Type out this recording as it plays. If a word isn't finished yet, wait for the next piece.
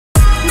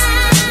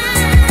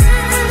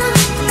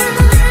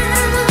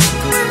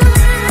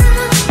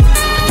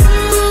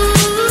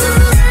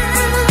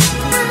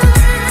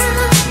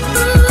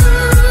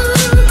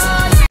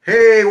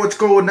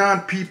going on,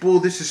 people?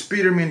 This is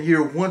Spiderman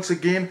here once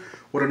again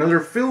with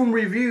another film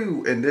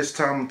review, and this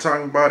time I'm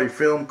talking about a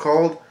film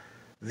called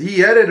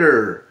The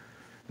Editor.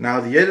 Now,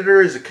 The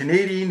Editor is a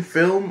Canadian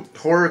film,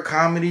 horror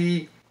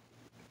comedy,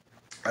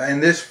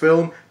 and this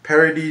film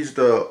parodies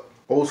the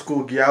old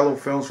school giallo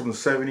films from the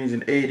 70s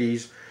and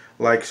 80s,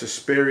 like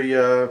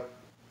Suspiria,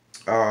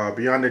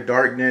 Beyond the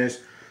Darkness,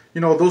 you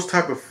know, those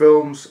type of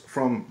films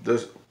from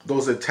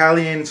those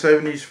Italian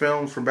 70s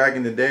films from back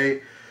in the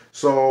day.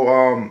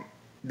 So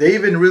they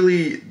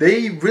really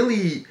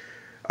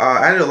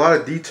added a lot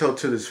of detail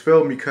to this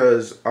film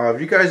because if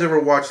you guys ever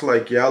watch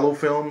like giallo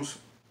films,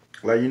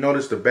 like you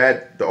notice the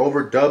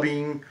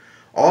overdubbing,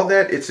 all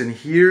that, it's in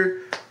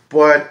here.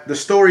 But the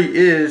story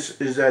is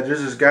that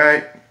there's this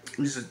guy,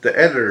 he's the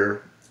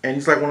editor, and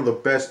he's like one of the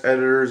best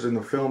editors in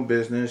the film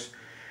business,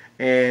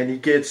 and he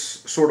gets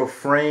sort of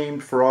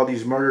framed for all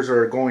these murders that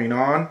are going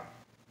on,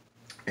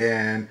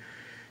 and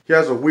he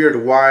has a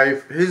weird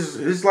wife.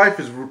 His life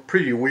is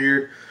pretty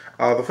weird.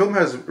 The film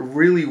has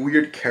really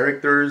weird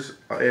characters,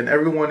 and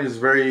everyone is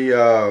very,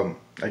 I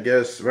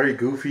guess, very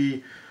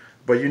goofy,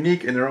 but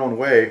unique in their own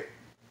way.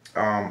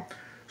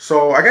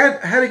 So I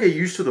had to get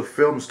used to the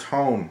film's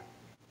tone.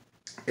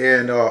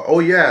 And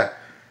oh yeah,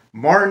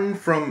 Martin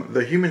from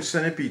The Human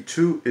Centipede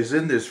 2 is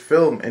in this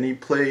film, and he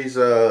plays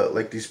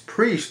like this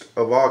priest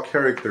of all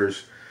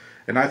characters,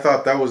 and I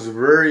thought that was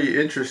very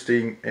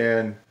interesting.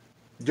 And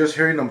just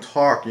hearing them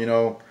talk, you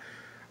know,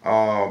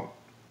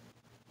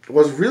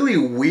 was really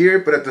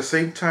weird, but at the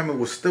same time it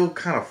was still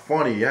kind of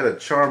funny. It had a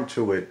charm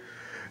to it.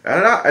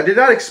 And I did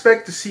not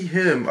expect to see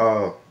him,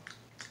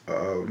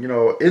 you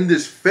know, in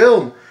this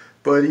film,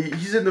 but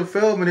he's in the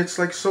film, and it's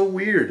like so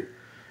weird.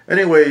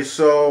 Anyway,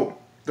 so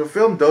the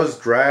film does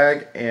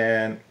drag,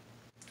 and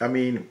I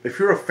mean, if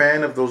you're a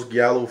fan of those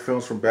giallo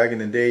films from back in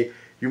the day,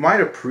 you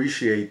might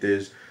appreciate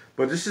this.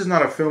 But this is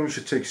not a film you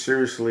should take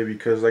seriously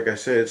because, like I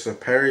said, it's a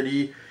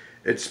parody,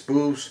 it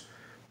spoofs.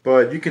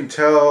 But you can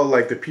tell,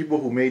 like, the people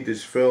who made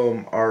this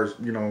film are,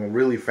 you know,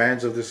 really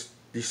fans of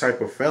these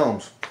type of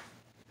films.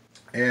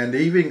 And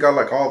they even got,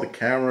 like, all the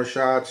camera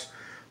shots,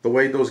 the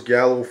way those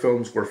giallo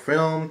films were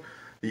filmed,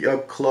 the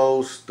up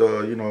close,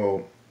 the, you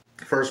know,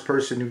 first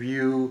person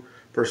view,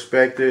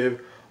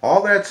 perspective,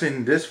 all that's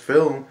in this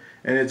film,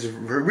 and it's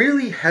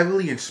really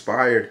heavily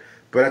inspired.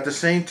 But at the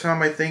same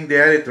time, I think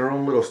they added their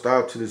own little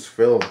style to this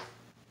film,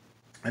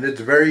 and it's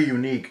very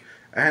unique.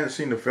 I hadn't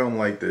seen a film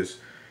like this.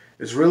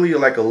 It's really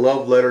like a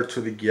love letter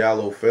to the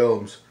giallo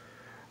films.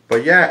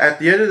 But yeah, at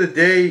the end of the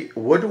day,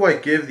 what do I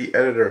give The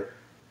Editor?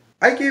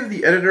 I give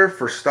The Editor,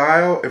 for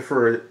style and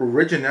for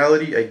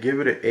originality, I give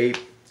it an 8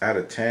 out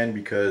of 10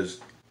 because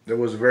it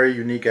was a very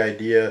unique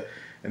idea,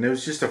 and it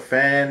was just a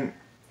fan.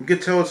 You can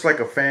tell it's like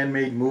a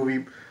fan-made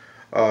movie.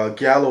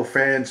 Giallo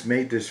fans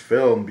made this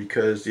film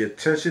because the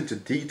attention to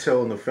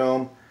detail in the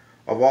film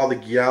of all the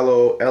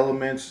giallo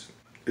elements,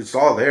 it's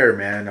all there,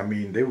 man. I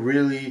mean, they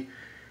really,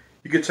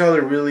 you could tell they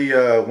really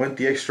went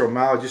the extra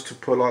mile just to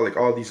put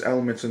all these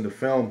elements in the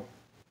film.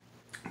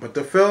 But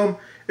the film,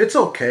 it's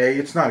okay.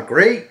 It's not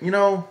great, you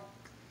know,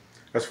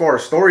 as far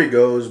as story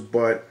goes,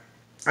 but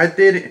I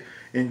did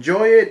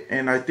enjoy it,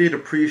 and I did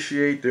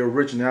appreciate the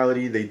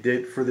originality they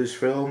did for this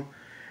film.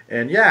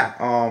 And yeah,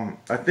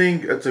 I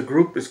think it's a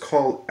group, it's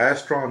called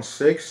Astron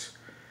 6.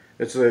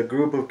 It's a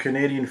group of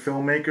Canadian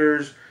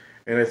filmmakers,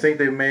 and I think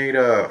they made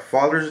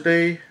Father's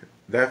Day,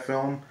 that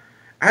film.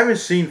 I haven't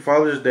seen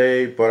Father's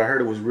Day, but I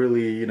heard it was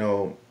really, you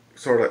know,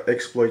 sort of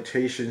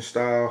exploitation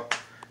style,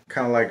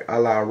 kind of like a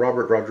la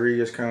Robert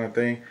Rodriguez kind of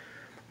thing.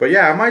 But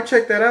yeah, I might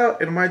check that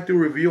out, and I might do a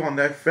review on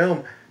that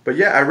film. But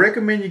yeah, I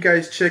recommend you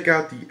guys check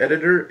out The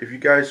Editor if you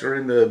guys are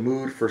in the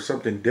mood for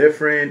something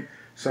different,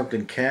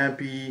 something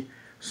campy,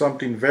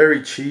 something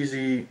very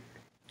cheesy.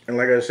 And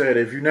like I said,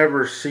 if you've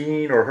never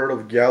seen or heard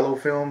of giallo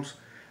films,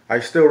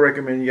 I still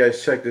recommend you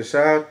guys check this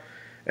out.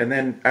 And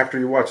then after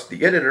you watch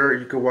The Editor,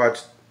 you could watch,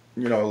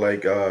 you know,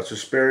 like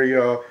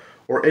Suspiria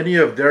or any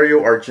of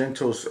Dario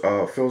Argento's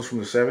films from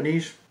the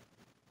 70s,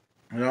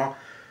 you know,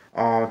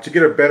 to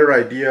get a better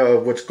idea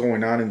of what's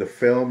going on in the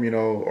film, you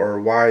know, or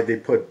why they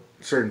put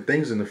certain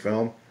things in the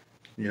film,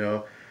 you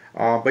know.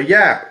 But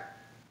yeah,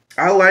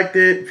 I liked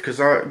it because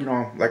you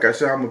know, like I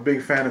said, I'm a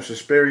big fan of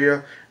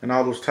Suspiria and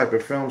all those type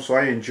of films, so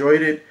I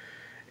enjoyed it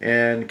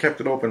and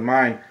kept an open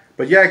mind.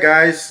 But yeah,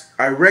 guys,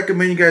 I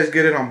recommend you guys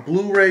get it on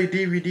Blu-ray,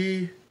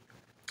 DVD.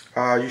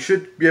 You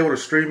should be able to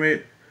stream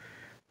it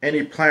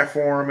any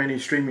platform, any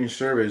streaming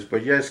service.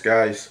 But yes,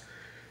 guys,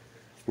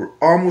 we're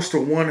almost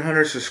to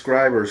 100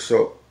 subscribers,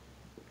 so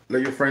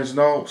let your friends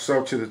know,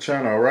 sub to the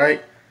channel,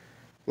 alright?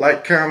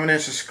 Like, comment,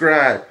 and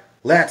subscribe.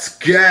 Let's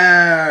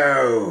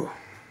go!